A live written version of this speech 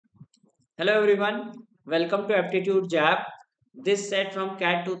Hello everyone, welcome to Aptitude Jab. This set from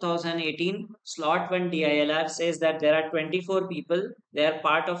CAT 2018, slot 1 DILR says that there are 24 people. They are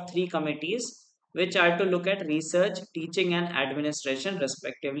part of three committees which are to look at research, teaching and administration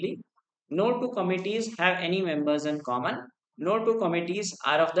respectively. No two committees have any members in common. No two committees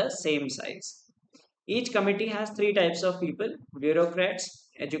are of the same size. Each committee has three types of people: bureaucrats,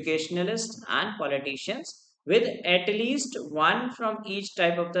 educationalists, and politicians, with at least one from each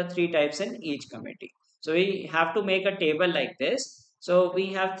type of the three types in each committee. So we have to make a table like this. So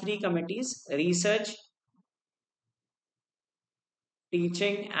we have three committees: research,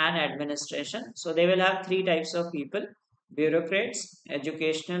 teaching, and administration. So they will have three types of people: bureaucrats,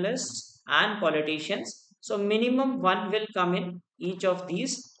 educationalists, and politicians. So minimum one will come in each of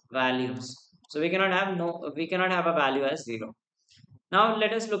these values. So we cannot have a value as zero. Now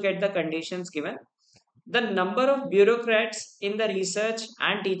let us look at the conditions given. The number of bureaucrats in the research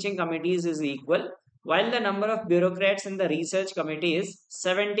and teaching committees is equal, while the number of bureaucrats in the research committee is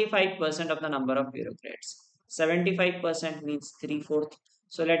 75% of the number of bureaucrats. 75% means 3/4.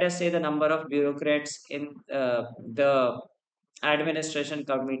 So let us say the number of bureaucrats in the administration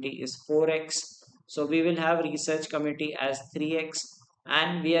committee is 4x. So we will have research committee as 3x,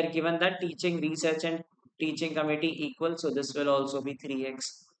 and we are given that teaching, research and teaching committee equal, so this will also be 3x,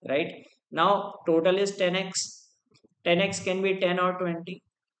 right? Now total is 10x. 10x can be 10 or 20.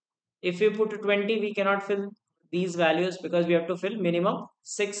 If we put 20, we cannot fill these values because we have to fill minimum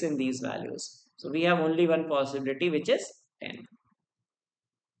 6 in these values. So we have only one possibility, which is 10.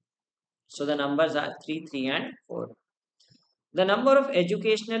 So the numbers are 3, 3 and 4. The number of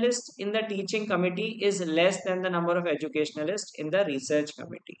educationalists in the teaching committee is less than the number of educationalists in the research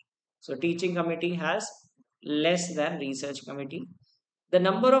committee. So teaching committee has less than research committee. The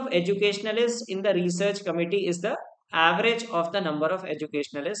number of educationalists in the research committee is the average of the number of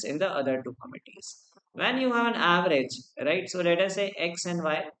educationalists in the other two committees. When you have an average, right? So let us say X and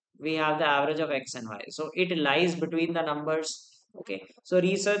Y, we have the average of X and Y. So it lies between the numbers. Okay. So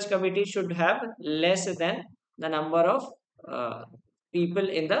research committee should have less than the number of uh, people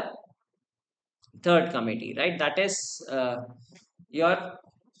in the third committee, right? That is your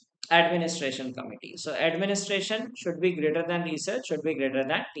administration committee. So administration should be greater than research, should be greater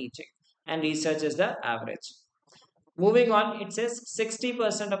than teaching, and research is the average. Moving on, it says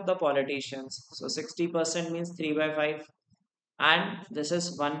 60% of the politicians. So 60% means 3 by 5, and this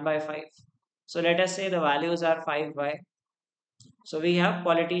is 1 by 5. So let us say the values are 5 by. So we have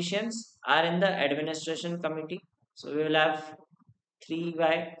politicians are in the administration committee. So we will have 3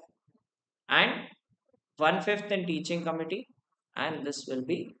 by and 1/5 in teaching committee, and this will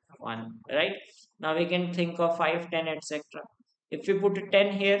be 1, right? Now we can think of 5, 10, etc. If we put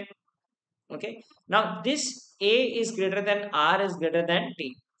 10 here, okay, now this A is greater than R is greater than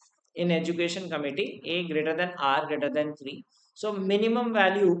T. In education committee, A greater than R greater than 3. So minimum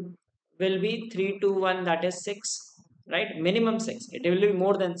value will be 3 to 1, that is 6, right? Minimum 6. It will be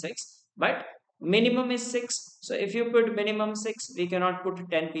more than 6, but minimum is 6. So if you put minimum 6, we cannot put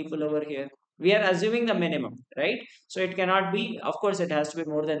 10 people over here. We are assuming the minimum, right? So it cannot be, of course it has to be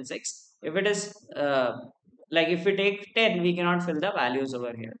more than 6. If it is like if we take 10, we cannot fill the values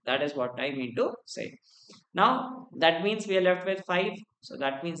over here. That is what I mean to say. Now that means we are left with 5. So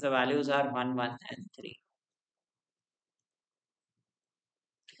that means the values are 1, 1 and 3.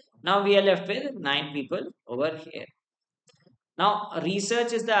 Now we are left with 9 people over here. Now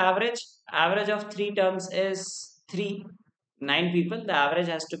research is the average. Average of 3 terms is 3. 9 people, the average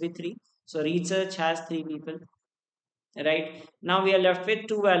has to be 3. So research has 3 people. Right. Now we are left with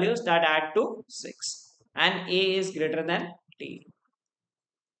two values that add to 6. And A is greater than T.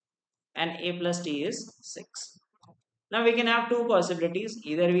 And A plus T is 6. Now we can have two possibilities.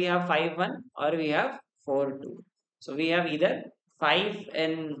 Either we have 5, 1 or we have 4, 2. So we have either 5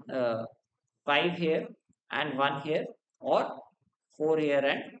 and 5 here and 1 here, or 4 here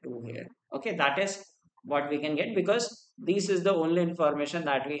and 2 here. Okay, that is what we can get because this is the only information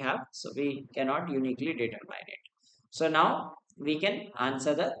that we have. So we cannot uniquely determine it. So now we can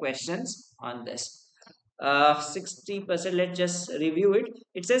answer the questions on this. 60%, let's just review it.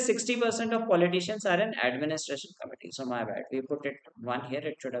 It says 60% of politicians are in administration committee. So my bad, we put it 1 here,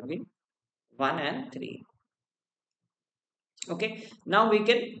 it should have been 1 and 3. Okay, now we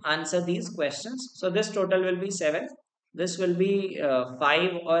can answer these questions. So this total will be 7, this will be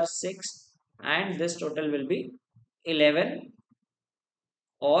 5 or 6, and this total will be 11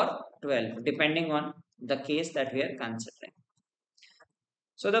 or 12, depending on the case that we are considering.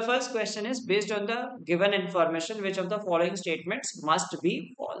 So the first question is, based on the given information, which of the following statements must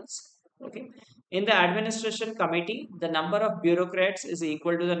be false? Okay. In the administration committee, the number of bureaucrats is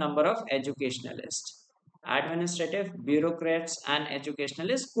equal to the number of educationalists. Administrative bureaucrats and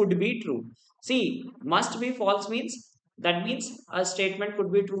educationalists could be true. See, must be false means a statement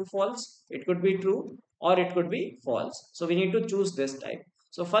could be true, false. It could be true or it could be false. So we need to choose this type.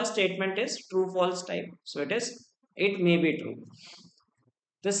 So first statement is true false type. So it may be true.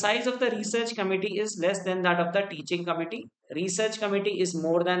 The size of the research committee is less than that of the teaching committee. Research committee is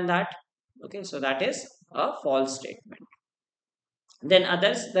more than that. Okay, so that is a false statement. Then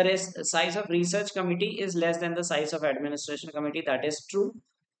others, there is size of research committee is less than the size of administration committee. That is true.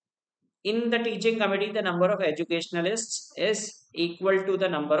 In the teaching committee, the number of educationalists is equal to the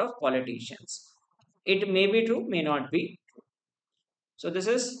number of politicians. It may be true, may not be. So this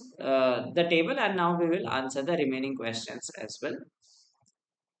is the table, and now we will answer the remaining questions as well.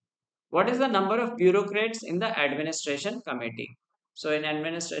 What is the number of bureaucrats in the administration committee? So in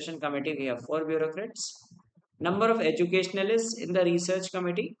administration committee, we have 4 bureaucrats. Number of educationalists in the research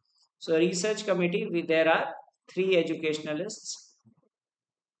committee. So research committee, there are 3 educationalists.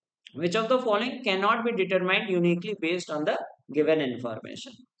 Which of the following cannot be determined uniquely based on the given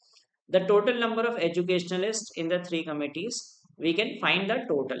information? The total number of educationalists in the 3 committees, we can find the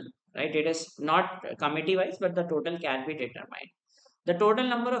total, right? It is not committee wise, but the total can be determined. The total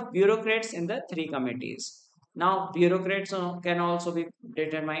number of bureaucrats in the 3 committees. Now, bureaucrats can also be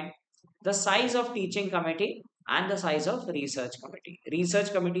determined. The size of teaching committee and the size of research committee.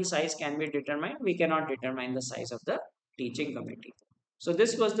 Research committee size can be determined. We cannot determine the size of the teaching committee. So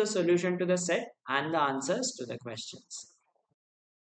this was the solution to the set and the answers to the questions.